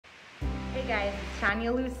Hey guys, it's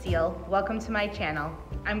Tanya Lucille. Welcome to my channel.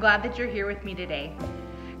 I'm glad that you're here with me today.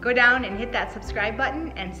 Go down and hit that subscribe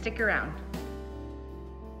button and stick around.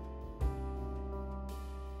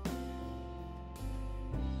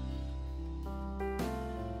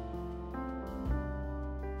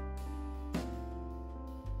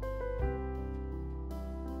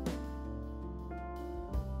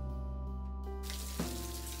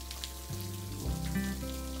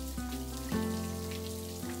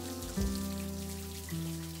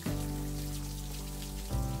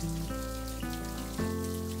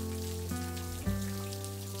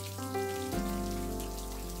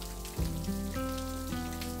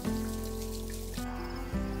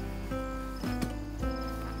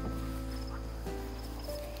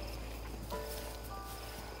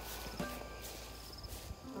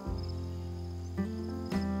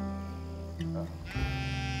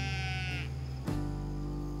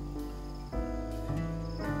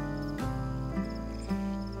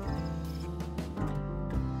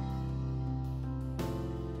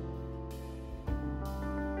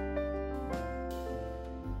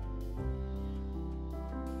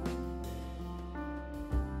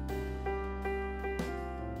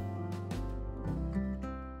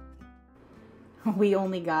 We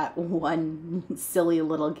only got one silly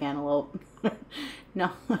little cantaloupe.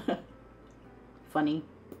 No. Funny.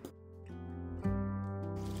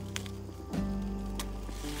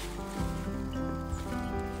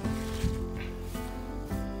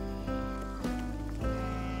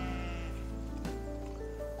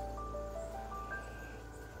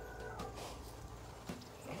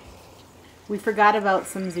 We forgot about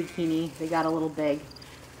some zucchini. They got a little big.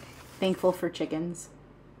 Thankful for chickens.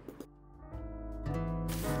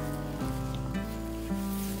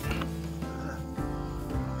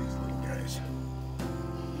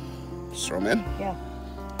 Throw them in? Yeah.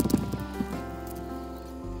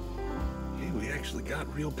 Hey, we actually got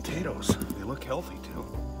real potatoes. They look healthy too.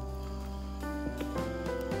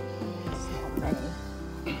 So many.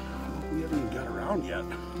 We haven't even got around yet.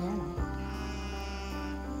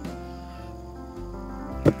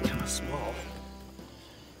 Yeah. Kind of small.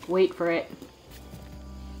 Wait for it.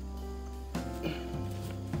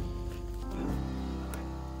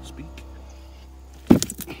 Speak.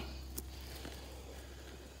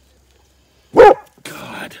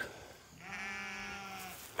 God.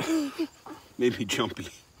 Maybe jumpy.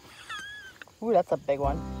 Ooh, that's a big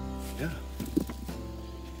one. Yeah.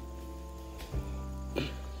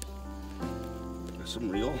 There's some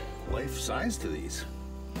real life size to these.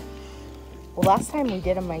 Well, last time we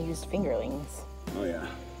did them, I used fingerlings. Oh yeah.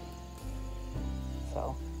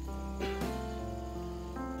 So.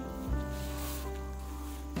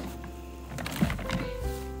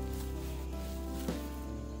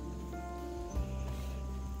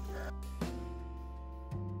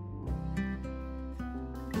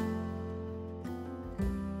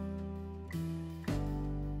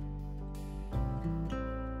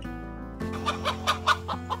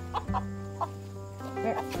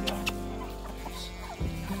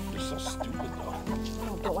 You're so stupid though.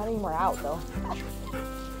 Don't let any more out though.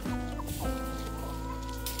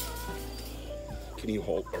 Can you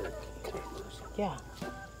hold or climbers? Yeah.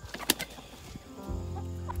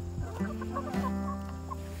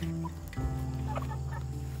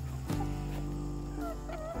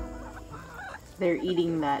 They're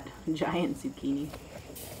eating that giant zucchini.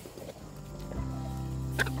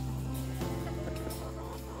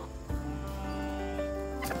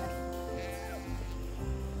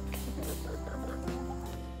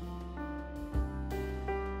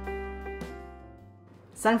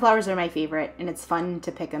 Sunflowers are my favorite, and it's fun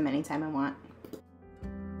to pick them anytime I want.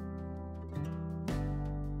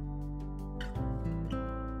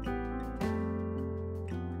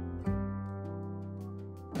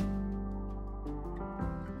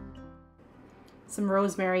 Some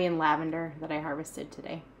rosemary and lavender that I harvested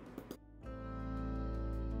today.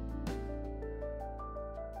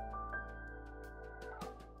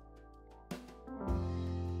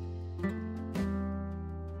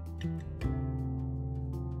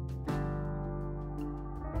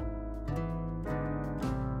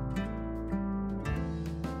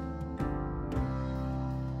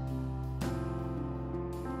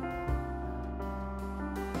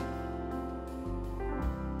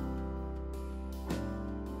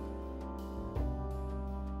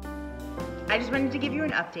 I just wanted to give you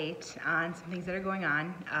an update on some things that are going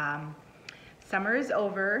on. Summer is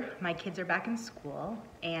over, my kids are back in school,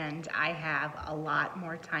 and I have a lot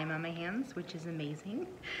more time on my hands, which is amazing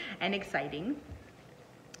and exciting.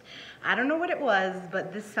 I don't know what it was,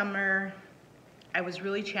 but this summer I was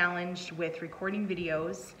really challenged with recording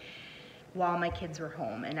videos, while my kids were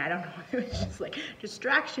home. And I don't know, it was just like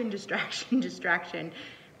distraction, distraction, distraction.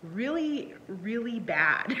 Really, really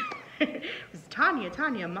bad. It was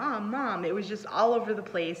Tanya, mom. It was just all over the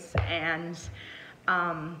place. And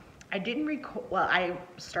I didn't record, well, I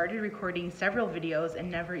started recording several videos and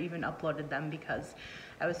never even uploaded them because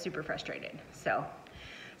I was super frustrated. So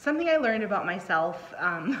something I learned about myself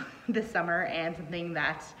this summer, and something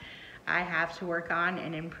that I have to work on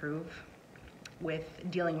and improve with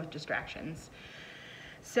dealing with distractions.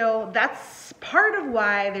 So that's part of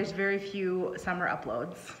why there's very few summer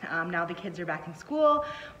uploads. Now the kids are back in school,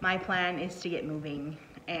 my plan is to get moving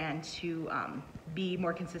and to be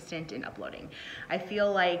more consistent in uploading. I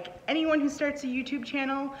feel like anyone who starts a YouTube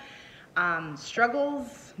channel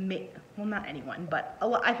struggles, well, not anyone, but a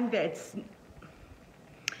lot, I think that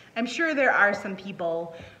I'm sure there are some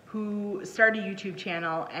people who start a YouTube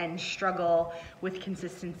channel and struggle with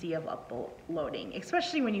consistency of uploading,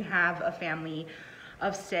 especially when you have a family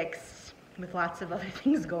of 6 with lots of other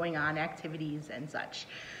things going on, activities and such.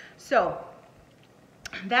 So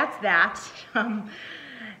that's that.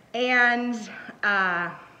 And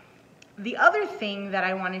the other thing that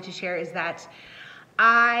I wanted to share is that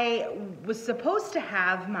I was supposed to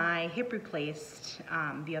have my hip replaced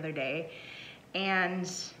the other day,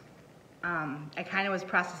 and I kind of was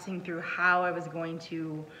processing through how I was going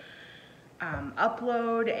to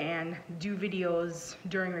upload and do videos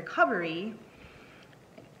during recovery.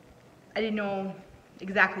 I didn't know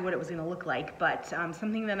exactly what it was going to look like, but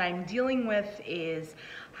something that I'm dealing with is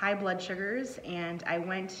high blood sugars, and I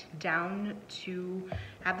went down to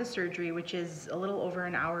have the surgery, which is a little over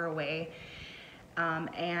an hour away,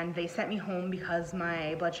 and they sent me home because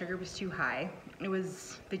my blood sugar was too high.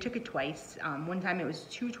 They took it twice. One time it was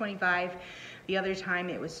 225, the other time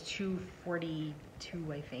it was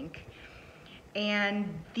 242, I think.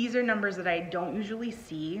 And these are numbers that I don't usually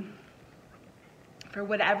see. For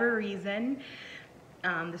whatever reason,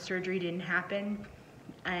 the surgery didn't happen,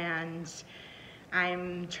 and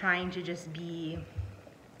I'm trying to just be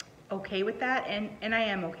okay with that, and I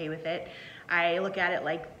am okay with it. I look at it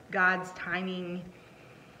like God's timing,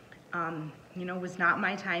 was not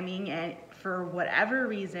my timing, and for whatever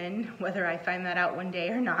reason, whether I find that out one day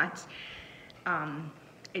or not,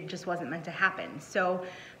 it just wasn't meant to happen. So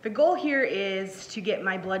the goal here is to get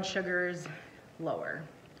my blood sugars lower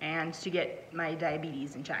and to get my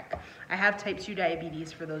diabetes in check. I have type 2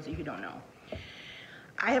 diabetes, for those of you who don't know.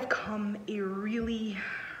 I have come a really,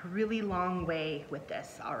 really long way with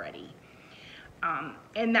this already.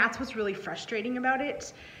 And that's what's really frustrating about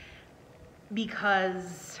it,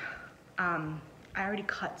 because I already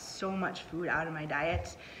cut so much food out of my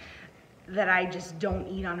diet that I just don't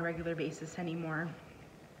eat on a regular basis anymore.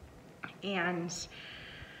 And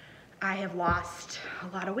I have lost a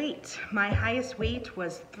lot of weight. My highest weight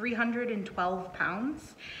was 312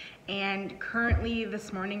 pounds, and currently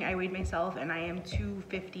this morning I weighed myself and I am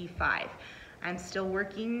 255. I'm still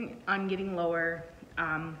working on getting lower,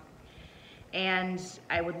 and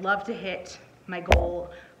I would love to hit my goal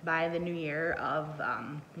by the new year of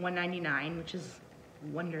 199, which is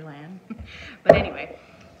Wonderland. But anyway,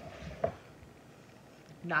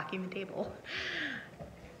 knocking the table.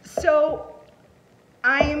 So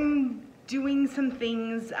I'm doing some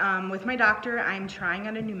things with my doctor. I'm trying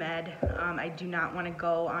out a new med. I do not want to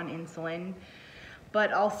go on insulin,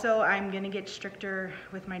 but also I'm going to get stricter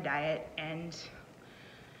with my diet, and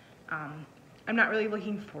I'm not really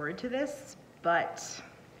looking forward to this, but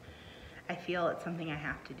I feel it's something I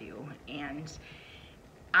have to do, and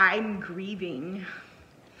I'm grieving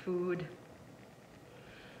food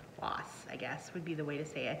loss, I guess would be the way to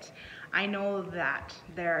say it. I know that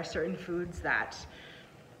there are certain foods that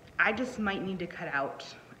I just might need to cut out,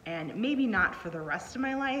 and maybe not for the rest of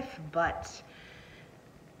my life, but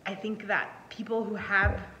I think that people who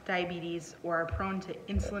have diabetes or are prone to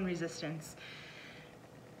insulin resistance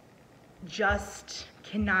just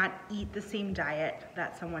cannot eat the same diet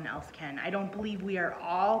that someone else can. I don't believe we are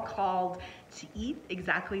all called to eat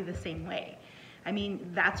exactly the same way. I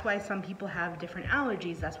mean, that's why some people have different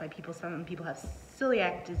allergies. That's why some people have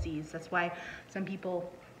celiac disease. That's why some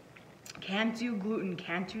people can't do gluten,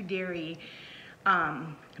 can't do dairy,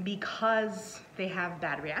 because they have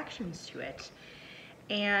bad reactions to it.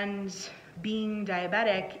 And being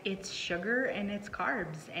diabetic, it's sugar and it's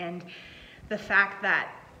carbs. And the fact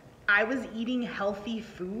that I was eating healthy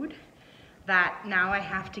food that now I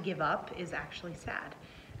have to give up is actually sad.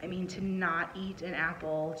 I mean, to not eat an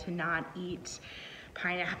apple, to not eat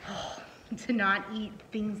pineapple, to not eat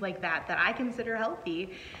things like that I consider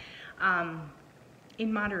healthy,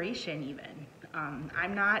 in moderation even.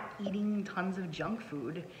 I'm not eating tons of junk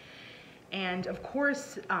food, And of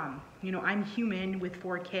course, you know, I'm human with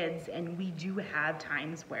 4 kids, and we do have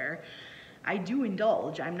times where I do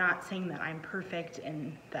indulge. I'm not saying that I'm perfect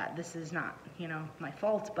and that this is not, you know, my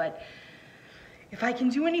fault, but if I can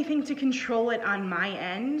do anything to control it on my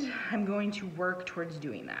end, I'm going to work towards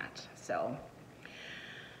doing that. So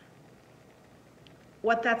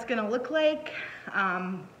what that's gonna look like,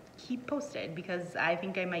 keep posted, because I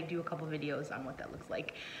think I might do a couple videos on what that looks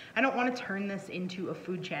like. I don't want to turn this into a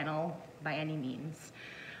food channel by any means,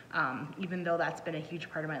 even though that's been a huge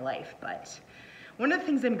part of my life. But one of the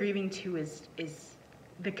things I'm grieving too is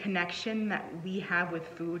the connection that we have with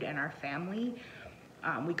food and our family.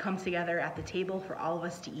 We come together at the table for all of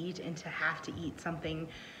us to eat, and to have to eat something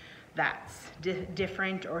that's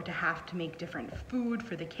different, or to have to make different food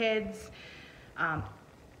for the kids.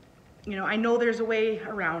 You know, I know there's a way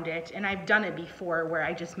around it, and I've done it before where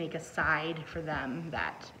I just make a side for them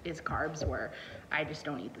that is carbs, where I just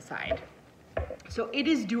don't eat the side. So it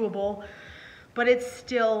is doable, but it's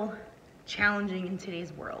still challenging in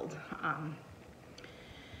today's world.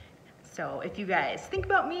 So if you guys think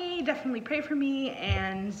about me, definitely pray for me,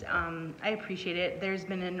 and I appreciate it. There's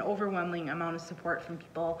been an overwhelming amount of support from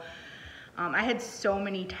people. I had so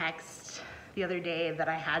many texts the other day that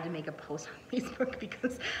I had to make a post on Facebook,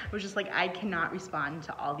 because I was just like, I cannot respond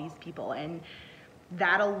to all these people, and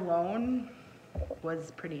that alone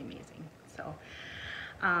was pretty amazing. So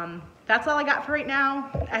that's all I got for right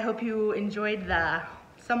now. I hope you enjoyed the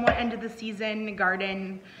somewhat end of the season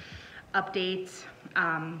garden update.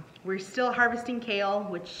 We're still harvesting kale,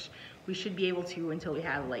 which we should be able to until we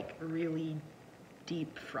have like really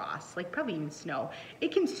deep frost, like probably even snow.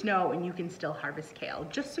 It can snow and you can still harvest kale,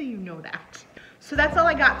 just so you know that. So that's all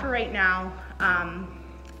I got for right now.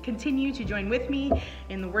 Continue to join with me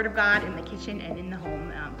in the Word of God, in the kitchen and in the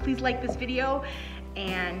home. Please like this video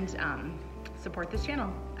and support this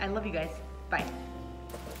channel. I love you guys. Bye.